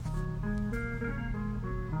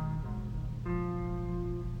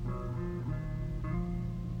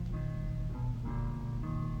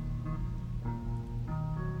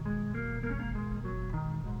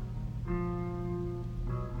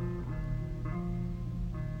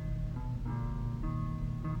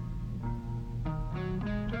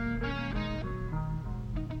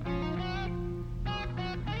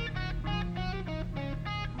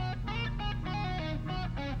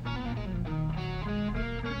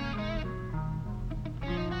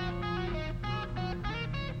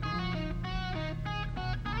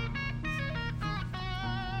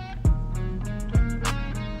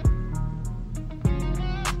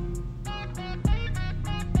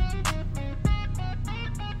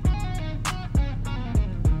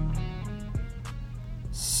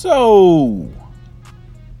So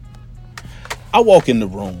I walk in the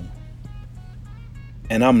room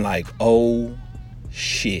and I'm like, oh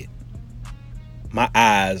shit. My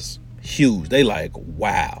eyes huge. They like,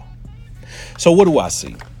 wow. So what do I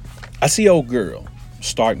see? I see old girl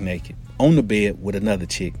stark naked on the bed with another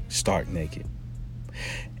chick stark naked.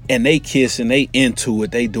 And they kissing, they into it,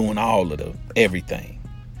 they doing all of the everything.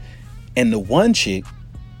 And the one chick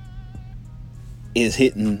is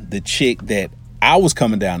hitting the chick that I was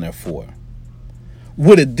coming down there for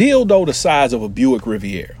with a dildo the size of a Buick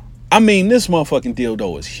Riviera. I mean, this motherfucking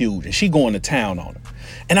dildo is huge and she going to town on it.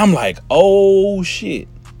 And I'm like, oh shit.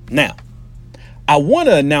 Now, I want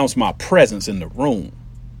to announce my presence in the room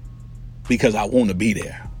because I want to be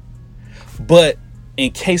there. But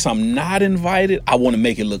in case I'm not invited, I want to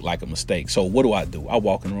make it look like a mistake. So what do? I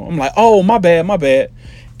walk in the room. I'm like, oh, my bad.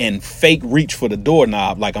 And fake reach for the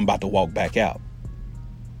doorknob like I'm about to walk back out.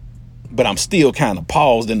 But I'm still kind of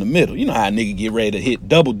paused in the middle. You know how a nigga get ready to hit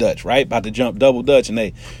double dutch, right? About to jump double dutch and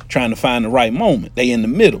they trying to find the right moment. They in the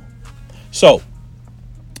middle. So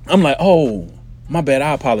I'm like, oh, my bad.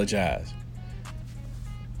 I apologize.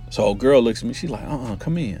 So a girl looks at me. She's like,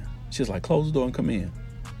 come in. She's like, close the door and come in.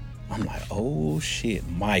 I'm like, oh shit,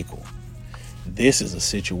 Michael. This is a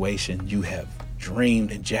situation you have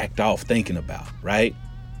dreamed and jacked off thinking about, right?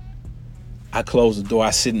 I close the door.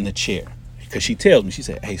 I sit in the chair. Because she tells me, she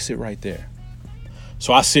said, hey, sit right there.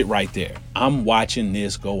 So I sit right there. I'm watching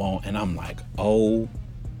this go on and I'm like, oh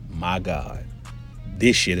my God,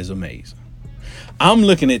 this shit is amazing. I'm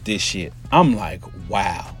looking at this shit. I'm like,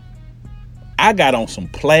 wow. I got on some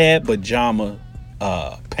plaid pajama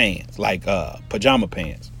pants, like pajama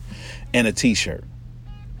pants and a t-shirt.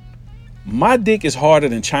 My dick is harder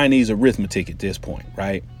than Chinese arithmetic at this point,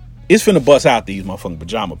 right? It's finna bust out these motherfucking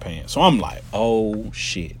pajama pants. So I'm like, oh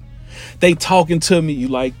shit. They talking to me, you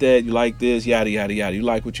like that, you like this, yada, yada, yada. You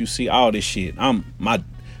like what you see, all this shit. Oh,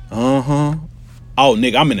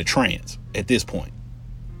 nigga, I'm in a trance at this point.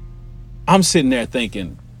 I'm sitting there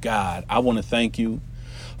thinking, God, I want to thank you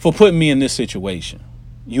for putting me in this situation.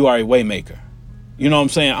 You are a waymaker. You know what I'm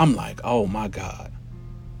saying? I'm like, oh my God.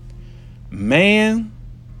 Man,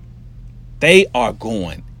 they are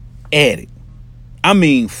going at it. I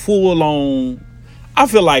mean, full on. I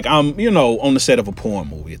feel like I'm, on the set of a porn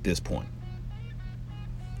movie at this point.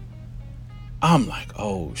 I'm like,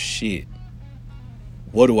 oh shit.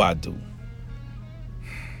 What do I do?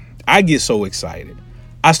 I get so excited.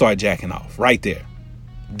 I start jacking off right there.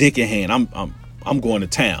 Dick in hand. I'm going to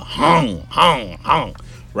town. Hung.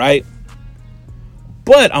 Right?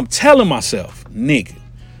 But I'm telling myself, nigga,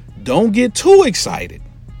 don't get too excited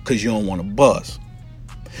because you don't want to bust.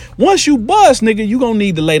 Once you bust, nigga, you gonna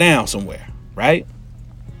need to lay down somewhere, right?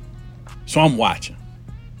 So I'm watching,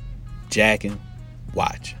 jacking,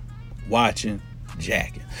 watching,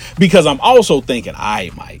 jacking. Because I'm also thinking,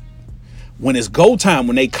 Mike, when it's go time,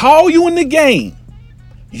 when they call you in the game,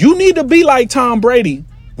 you need to be like Tom Brady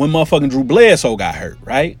when motherfucking Drew Bledsoe got hurt,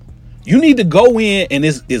 right? You need to go in and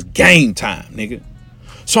it's game time, nigga.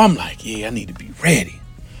 So I'm like, yeah, I need to be ready.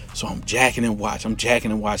 So I'm jacking and watching.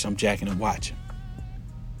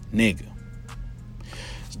 Nigga.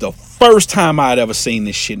 It's the first time I'd ever seen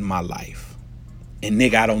this shit in my life. And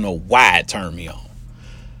nigga, I don't know why it turned me on.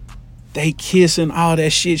 They kissing, all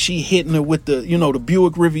that shit. She hitting her with the, the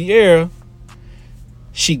Buick Riviera.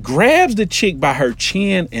 She grabs the chick by her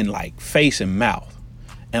chin and like face and mouth.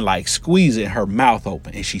 And like squeezing her mouth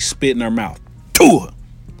open. And she spit in her mouth to her.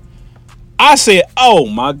 I said, oh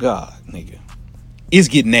my God, nigga. It's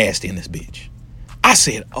getting nasty in this bitch. I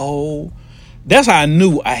said, oh. That's how I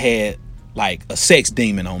knew I had like a sex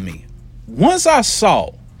demon on me. Once I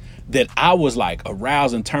saw that I was like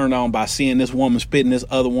aroused and turned on by seeing this woman spit in this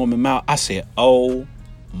other woman's mouth, I said, oh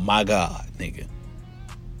my God, nigga.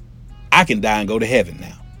 I can die and go to heaven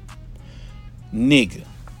now. Nigga,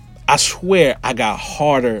 I swear I got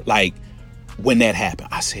harder like when that happened.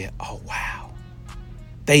 I said, oh wow.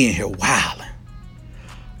 They in here wilding.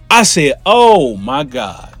 I said, oh my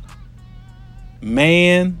God.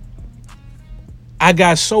 Man, I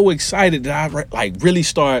got so excited that I like really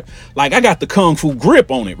start, like I got the Kung Fu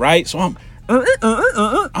grip on it, right? So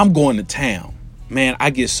I'm going to town. Man,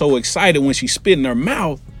 I get so excited when she spit in her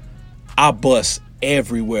mouth, I bust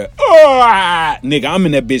everywhere. Nigga, I'm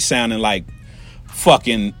in that bitch sounding like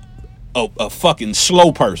fucking a fucking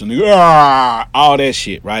slow person. Nigga, all that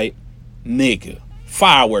shit, right? Nigga,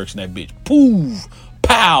 fireworks in that bitch. Poof,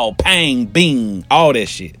 pow, pang, bing, all that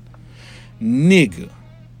shit. Nigga.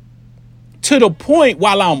 To the point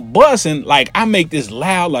while I'm busting, like I make this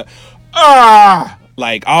loud,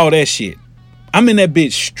 like all that shit. I'm in that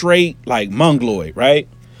bitch straight like mongoloid, right?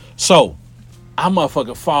 So I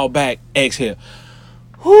motherfucker fall back, exhale.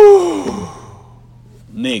 Whew.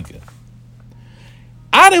 Nigga.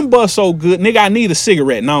 I done bust so good. Nigga, I need a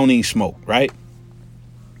cigarette and I don't even smoke, right?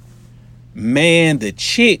 Man, the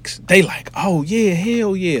chicks, they like, oh yeah,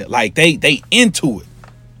 hell yeah. Like they into it.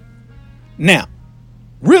 Now,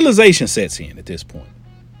 realization sets in at this point.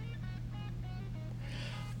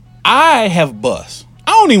 I have bust.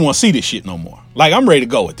 I don't even want to see this shit no more. Like, I'm ready to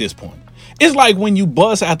go at this point. It's like when you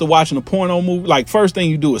bust after watching a porno movie, like first thing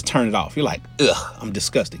you do is turn it off. You're like, ugh, I'm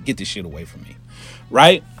disgusted. Get this shit away from me.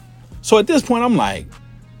 Right? So at this point, I'm like,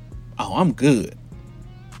 oh, I'm good.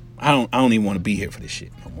 I don't even want to be here for this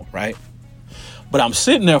shit no more, right? But I'm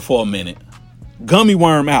sitting there for a minute, gummy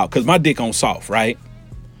worm out, because my dick on soft, right?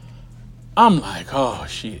 I'm like, oh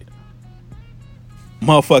shit.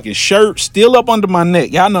 Motherfucking shirt still up under my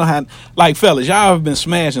neck. Y'all know how, like, fellas, y'all have been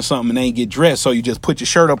smashing something and ain't get dressed, so you just put your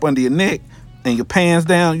shirt up under your neck and your pants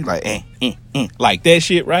down. You like, like that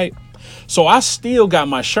shit, right? So I still got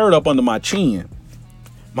my shirt up under my chin.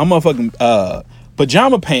 My motherfucking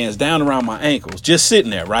pajama pants down around my ankles, just sitting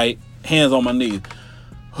there, right? Hands on my knees.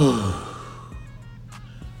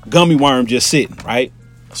 Gummy worm just sitting, right?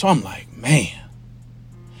 So I'm like, man.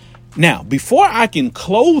 Now, before I can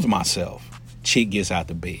clothe myself, chick gets out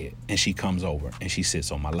the bed and she comes over and she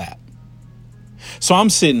sits on my lap. So I'm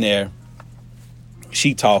sitting there,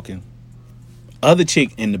 she talking, other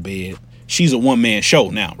chick in the bed. She's a one-man show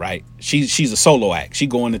now, right? She's a solo act. She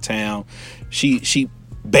going to town. She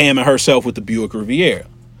bamming herself with the Buick Riviera.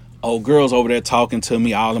 Old girl's over there talking to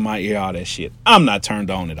me, all in my ear, all that shit. I'm not turned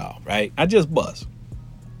on at all, right? I just bust.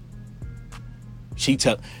 She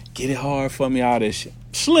get it hard for me, all that shit.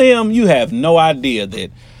 Slim, you have no idea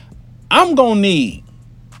that I'm going to need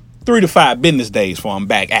 3 to 5 business days before I'm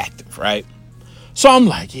back active, right? So I'm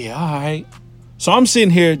like, yeah, all right. So I'm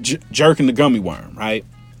sitting here jerking the gummy worm, right?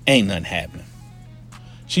 Ain't nothing happening.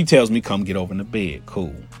 She tells me, come get over in the bed.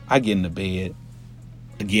 Cool. I get in the bed.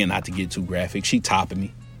 Again, not to get too graphic. She topping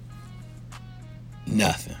me.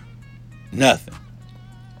 Nothing.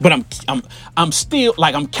 But I'm still,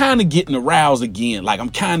 like, I'm kind of getting aroused again. Like, I'm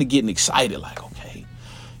kind of getting excited. Like, okay,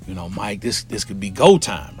 you know, Mike, this could be go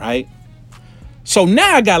time, right? So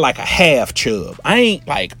now I got like a half chub. I ain't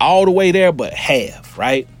like all the way there, but half,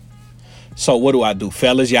 right? So what do?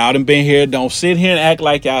 Fellas, y'all done been here. Don't sit here and act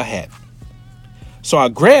like y'all haven't. So I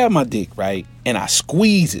grab my dick, right? And I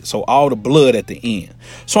squeeze it. So all the blood at the end.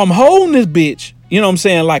 So I'm holding this bitch, you know what I'm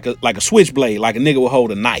saying? Like a switchblade, like a nigga would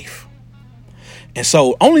hold a knife. And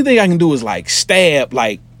so only thing I can do is like stab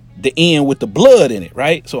like the end with the blood in it,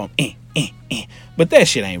 right? So I'm But that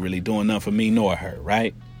shit ain't really doing nothing for me nor her,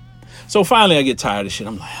 right? So finally I get tired of shit.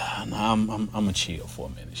 I'm like, nah, I'm gonna chill for a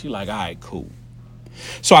minute. She like, all right, cool.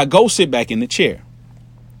 So I go sit back in the chair.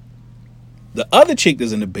 The other chick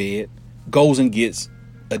that's in the bed goes and gets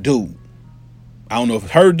a dude. I don't know if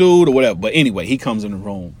it's her dude or whatever, but anyway, he comes in the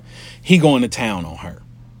room. He going to town on her.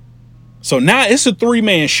 So now it's a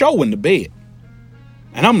 3-man show in the bed.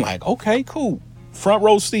 And I'm like, okay, cool. Front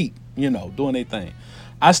row seat, you know, doing their thing.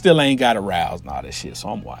 I still ain't got aroused and all that shit, so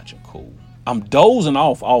I'm watching, cool. I'm dozing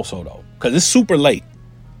off also, though, because it's super late.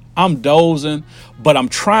 I'm dozing, but I'm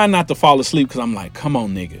trying not to fall asleep because I'm like, come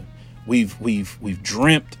on, nigga. We've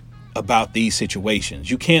dreamt about these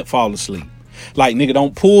situations. You can't fall asleep. Like, nigga,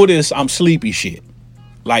 don't pull this I'm sleepy shit.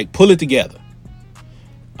 Like, pull it together.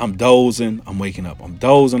 I'm dozing, I'm waking up. I'm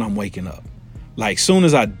dozing, I'm waking up. Like, soon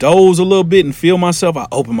as I doze a little bit and feel myself, I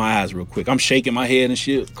open my eyes real quick. I'm shaking my head and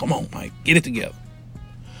shit. Come on, Mike, get it together.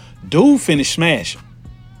 Dude finished smashing.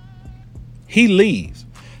 He leaves.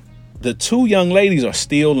 The 2 young ladies are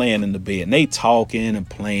still laying in the bed and they talking and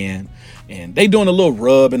playing and they doing a little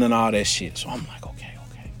rubbing and all that shit. So I'm like, okay.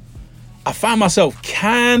 I find myself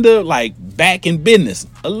kind of like back in business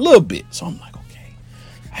a little bit. So I'm like, okay,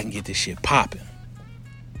 I can get this shit popping.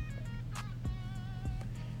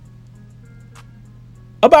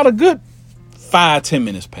 About a good 5-10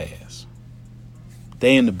 minutes pass.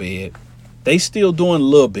 They in the bed. They still doing a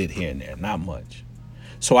little bit here and there, not much.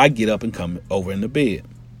 So I get up and come over in the bed.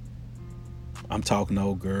 I'm talking to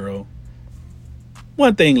old girl.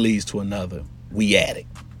 One thing leads to another. We at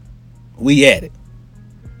it.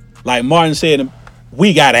 Like Martin said,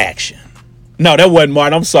 we got action. No, that wasn't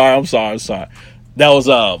Martin. I'm sorry. That was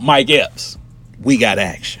Mike Epps. We got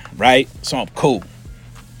action, right? So I'm cool.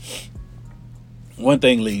 One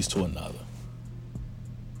thing leads to another.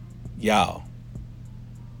 Y'all.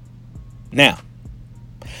 Now,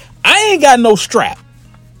 I ain't got no strap.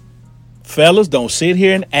 Fellas, don't sit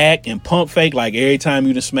here and act and pump fake like every time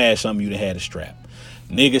you done smash something, you done had a strap.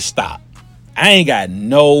 Nigga, stop. I ain't got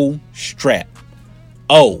no strap.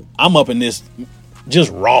 Oh, I'm up in this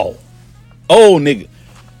just raw. Oh, nigga.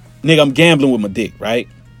 Nigga, I'm gambling with my dick, right?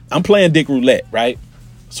 I'm playing dick roulette, right?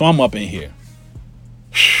 So I'm up in here.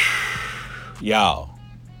 Y'all.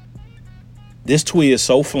 This Twiz is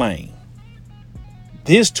so flame.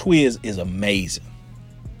 This Twiz is amazing.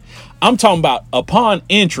 I'm talking about upon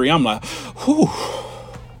entry, I'm like, whew,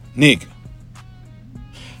 nigga.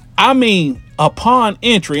 I mean, upon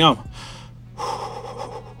entry, I'm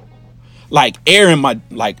like air in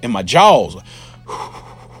my jaws.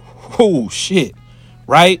 Oh shit.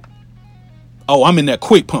 Right? Oh, I'm in there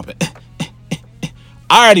quick pumping.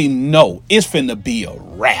 I already know it's finna be a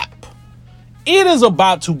wrap. It is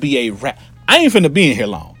about to be a wrap. I ain't finna be in here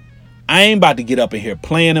long. I ain't about to get up in here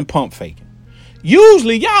playing and pump faking.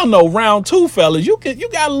 Usually, y'all know round 2, fellas, you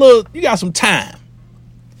got some time.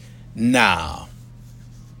 Nah,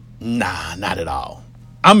 not at all.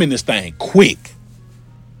 I'm in this thing quick.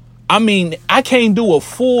 I mean, I can't do a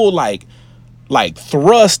full like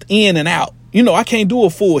thrust in and out. You know, I can't do a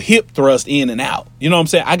full hip thrust in and out. You know what I'm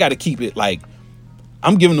saying? I got to keep it like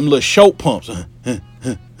I'm giving them little shoat pumps. You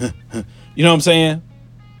know what I'm saying?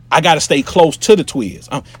 I got to stay close to the Twiz.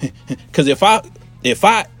 Because if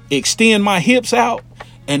I extend my hips out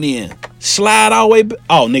and then slide all the way back,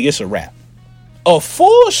 oh, nigga, it's a wrap. A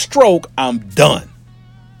full stroke, I'm done.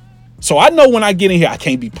 So I know when I get in here, I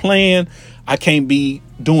can't be playing. I can't be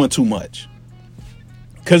doing too much.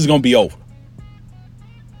 Because it's going to be over.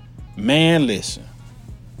 Man, listen.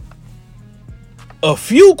 A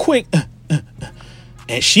few quick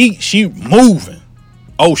and she moving.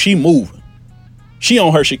 Oh, she moving. She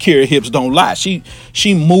on her Shakira hips, don't lie. She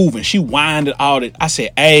moving. She winding all that. I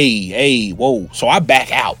said, hey, whoa. So I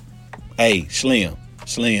back out. Hey, slim.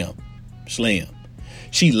 She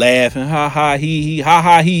laughing, ha ha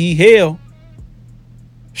he hell.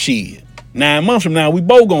 Shit. 9 months from now, we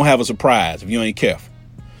both gonna have a surprise if you ain't careful.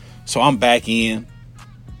 So I'm back in.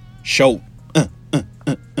 Shoat.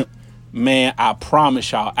 Man, I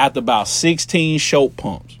promise y'all, after about 16 shoat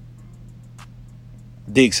pumps,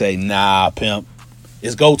 Dick say, nah, pimp,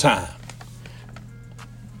 it's go time.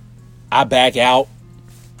 I back out,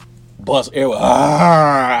 bust air.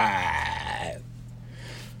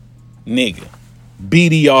 Nigga,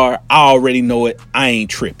 BDR, I already know it. I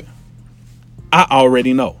ain't tripping. I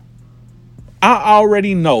already know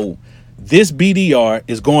this BDR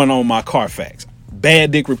is going on my Carfax.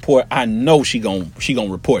 Bad dick report. I know she gon'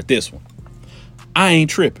 report this one. I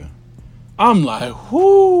ain't tripping. I'm like,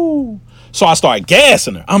 whoo. So I start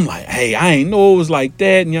gassing her. I'm like, hey, I ain't know it was like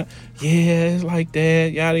that. And yeah, it's like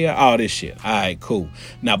that. Yada yada. All this shit. All right, cool.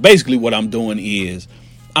 Now basically what I'm doing is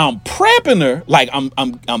I'm prepping her. Like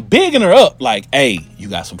I'm bigging her up. Like, hey, you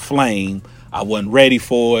got some flame. I wasn't ready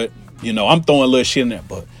for it. You know, I'm throwing a little shit in there.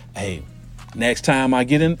 But hey, next time I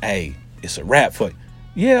get in, hey, it's a wrap for you.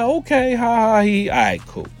 Yeah, okay, ha ha he. All right,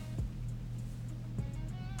 cool.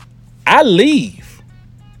 I leave.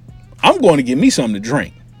 I'm going to get me something to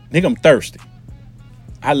drink. Nigga, I'm thirsty.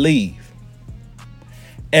 I leave.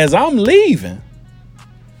 As I'm leaving,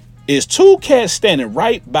 is 2 cats standing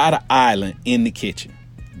right by the island in the kitchen.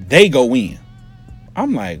 They go in.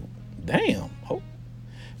 I'm like, damn.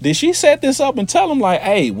 Did she set this up and tell them like,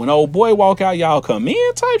 hey, when old boy walk out, y'all come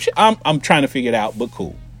in type shit? I'm trying to figure it out, but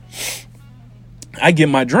cool. I get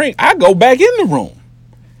my drink. I go back in the room.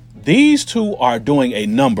 These 2 are doing a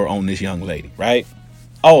number on this young lady, right?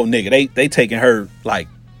 Oh, nigga, they taking her like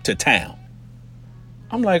to town.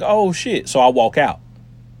 I'm like, oh shit. So I walk out.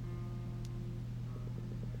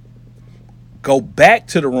 Go back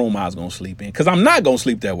to the room I was gonna sleep in, because I'm not gonna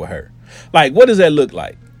sleep there with her. Like, what does that look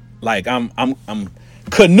like? Like I'm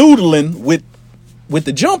canoodling with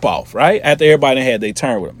the jump off, right? After everybody had their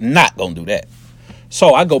turn with them. Not gonna do that.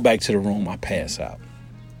 So I go back to the room, I pass out.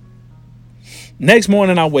 Next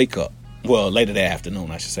morning I wake up. Well, later that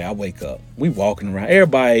afternoon, I should say. I wake up. We walking around.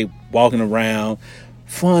 Everybody walking around.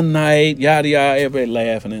 Fun night, yada yada. Everybody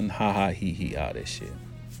laughing and ha ha he all that shit.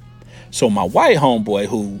 So my white homeboy,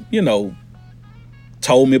 who, you know,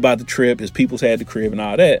 told me about the trip, his peoples had the crib and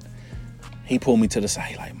all that, he pulled me to the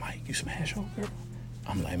side. He like, Mike, you smash old girl?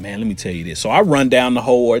 I'm like, man, let me tell you this. So I run down the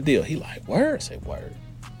whole ordeal. He like, word? I say, word.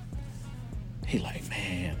 He like,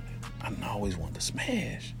 man, I always wanted to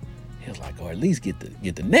smash. He was like, or at least get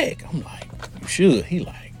the neck. I'm like, you should. He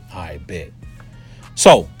like, all right, bet.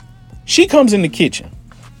 So she comes in the kitchen.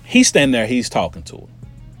 He's standing there. He's talking to her.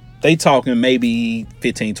 They talking maybe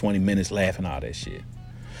 15, 20 minutes, laughing, all that shit.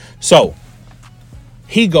 So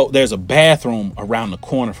there's a bathroom around the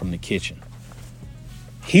corner from the kitchen.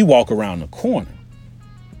 He walk around the corner.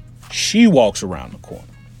 She walks around the corner.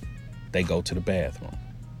 They go to the bathroom.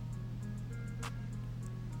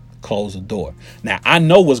 Close the door. Now, I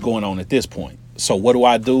know what's going on at this point. So what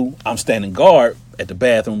do? I'm standing guard at the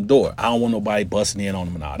bathroom door. I don't want nobody busting in on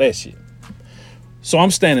them and all that shit. So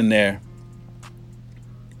I'm standing there.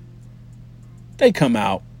 They come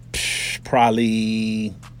out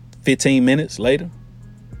probably 15 minutes later.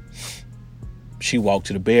 She walked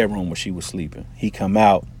to the bedroom where she was sleeping. He come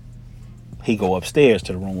out. He go upstairs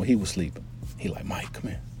to the room where he was sleeping. He like, Mike, come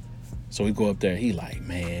here. So we go up there. He like,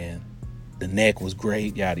 man, the neck was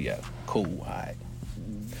great. Yada, yada. Cool. All right.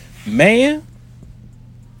 Man,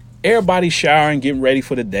 everybody showering, getting ready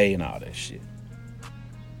for the day and all that shit.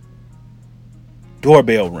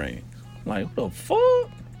 Doorbell rings. I'm like, what the fuck?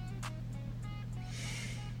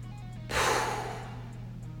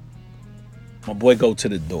 My boy go to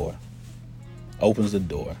the door. Opens the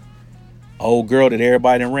door. Old girl that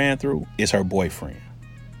everybody done ran through is her boyfriend.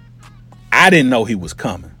 I didn't know he was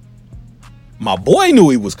coming. My boy knew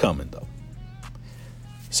he was coming though.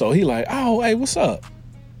 So he like, oh, hey, what's up?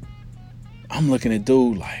 I'm looking at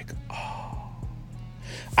dude like, oh.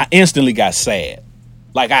 I instantly got sad.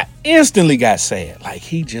 Like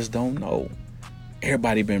he just don't know.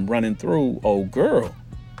 Everybody been running through old girl.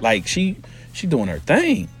 Like she doing her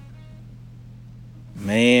thing.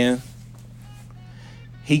 Man.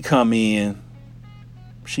 He come in.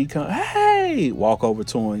 She come, hey, walk over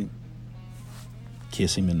to him.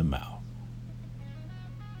 Kiss him in the mouth.